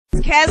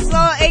Kessel,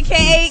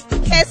 aka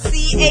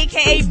Kessie,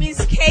 aka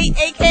Miss K,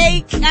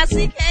 aka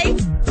Cassie K,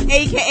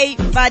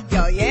 aka Bad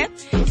Girl, yeah?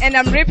 And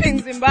I'm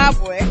ripping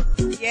Zimbabwe,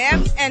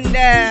 yeah? And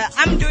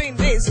I'm doing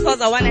this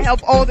because I want to help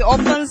all the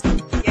orphans,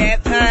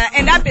 yeah?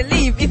 And I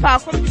believe if I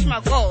accomplish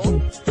my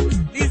goal,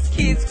 these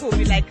kids could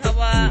be like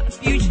our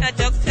future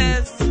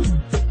doctors,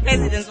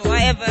 presidents, or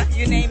whatever,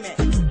 you name it.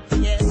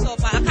 Yeah, so,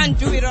 but I can't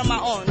do it on my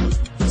own.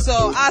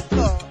 So I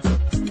thought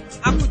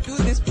I could do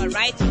this by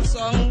writing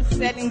songs,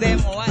 selling them,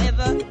 or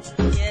whatever.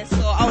 Yeah,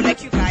 so I would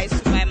like you guys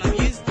to buy my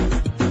music.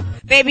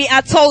 Baby,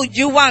 I told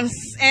you once,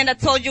 and I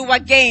told you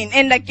again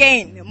and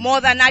again, more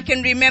than I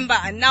can remember.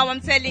 And now I'm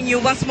telling you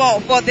once more,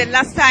 for the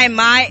last time,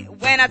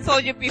 when I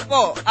told you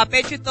before, I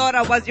bet you thought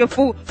I was your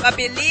fool. But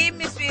believe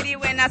me, sweetie,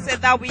 when I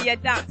said that we are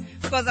done.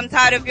 Because I'm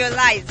tired of your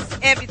lies.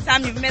 Every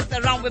time you messed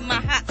around with my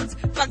heart,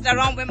 fucked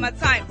around with my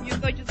time, you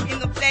thought you'd been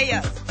the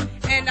players.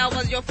 And I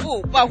was your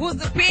fool. But who's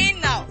the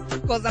queen now?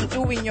 Because I'm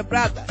doing your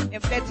brother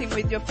and flirting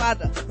with your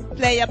father.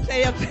 Player,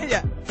 player,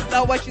 player.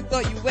 Not what you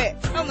thought you were.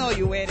 I know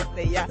you were the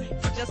player.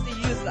 You're just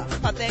a user,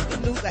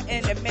 pathetic loser,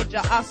 and a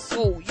major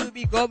asshole. You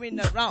be going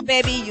around.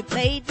 Baby, you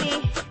played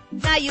me.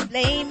 Now you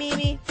blaming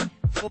me.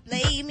 Go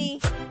play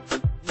me.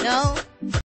 No.